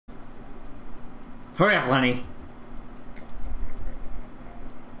Hurry up, Lenny.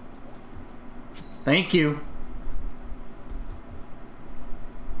 Thank you.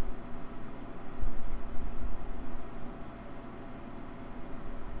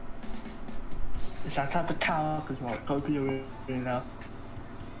 Is that type of tower? Because like, go to your arena.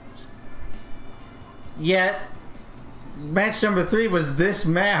 Yet, match number 3 was this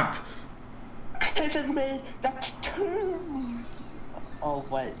map. Isn't me? That's 2. Oh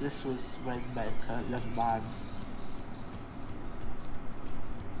wait, this was Rainmaker. Never mind.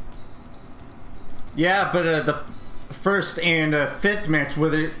 Yeah, but the first and 5th match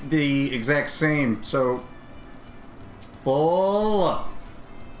were the exact same, so... Bull!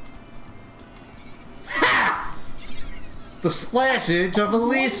 Ha! The splashage of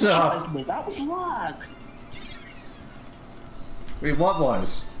Elisa! That was lag! Wait, what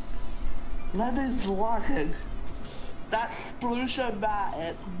was? That is lagging. That Splatoon mat,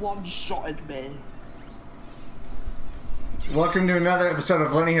 it one-shotted me. Welcome to another episode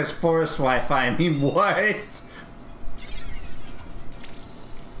of Lenny Has Forest Wi-Fi. I mean, what?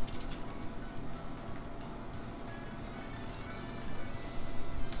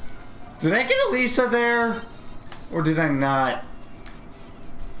 Did I get Elisa there? Or did I not?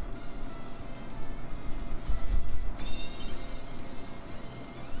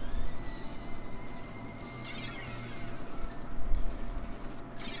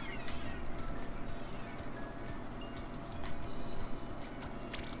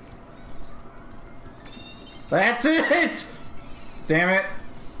 That's it! Damn it.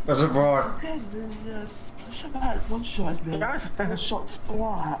 That's a fraud. One shot me. A shot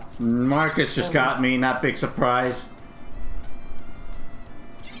splat. Marcus just got me, not big surprise.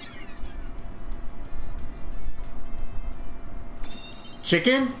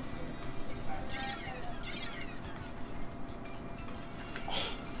 Chicken?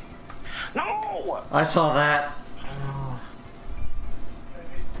 No! I saw that.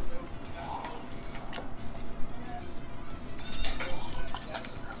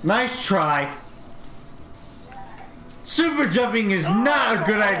 Nice try. Super jumping is not a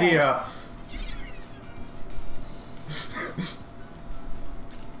good idea.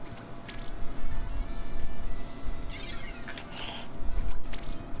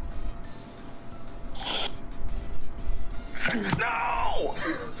 No!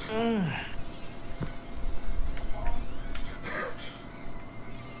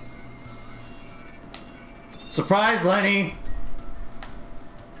 Surprise, Lenny.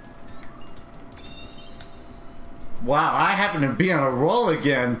 Wow, I happen to be on a roll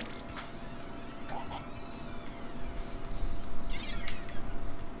again.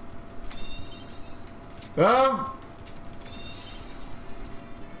 Oh!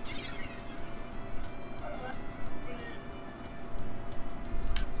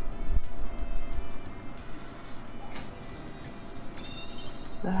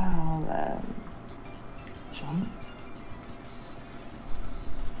 Now then, jump.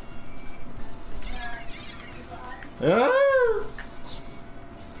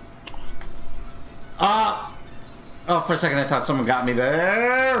 Oh, for a second I thought someone got me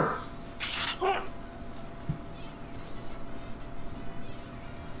there.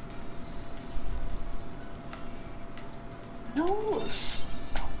 No.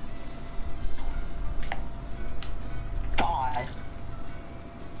 Die.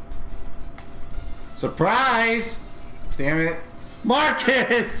 Surprise! Damn it.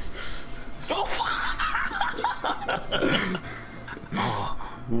 Marcus!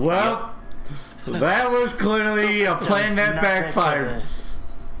 Well, that was clearly a plan that backfired.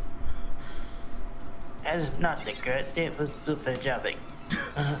 That is not the good. It was super jumping.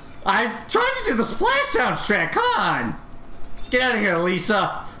 I tried to do the splashdown strat. Come on! Get out of here,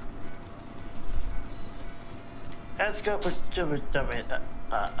 Lisa. Let's go for super jumping.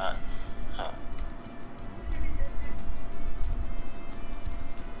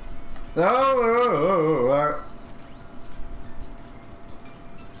 Oh,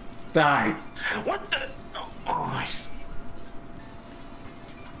 die. What the? Oh,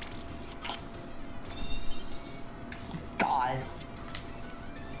 Die.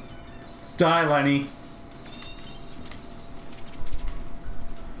 Die, Lenny.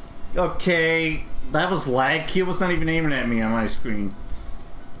 Okay, that was lag. He was not even aiming at me on my screen.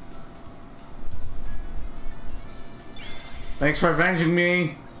 Thanks for avenging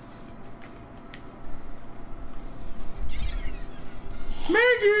me.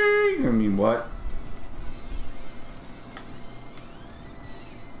 Maggie! I mean, what?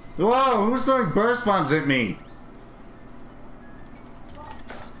 Whoa, who's throwing burst bombs at me?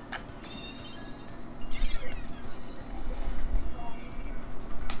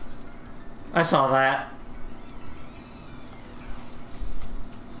 I saw that.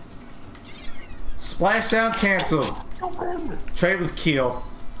 Splashdown canceled. Trade with Keel.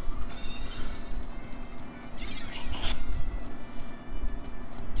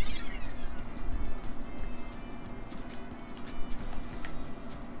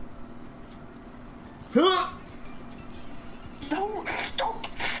 Huh? No, stop!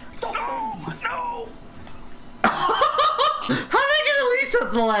 Stop! No! How did I get Elisa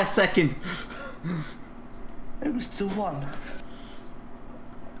at the last second? It was the one.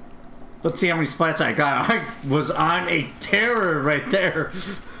 Let's see how many splats I got. I was on a terror right there.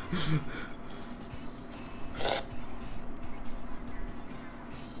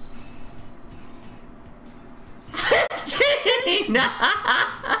 15!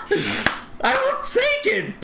 I will take it!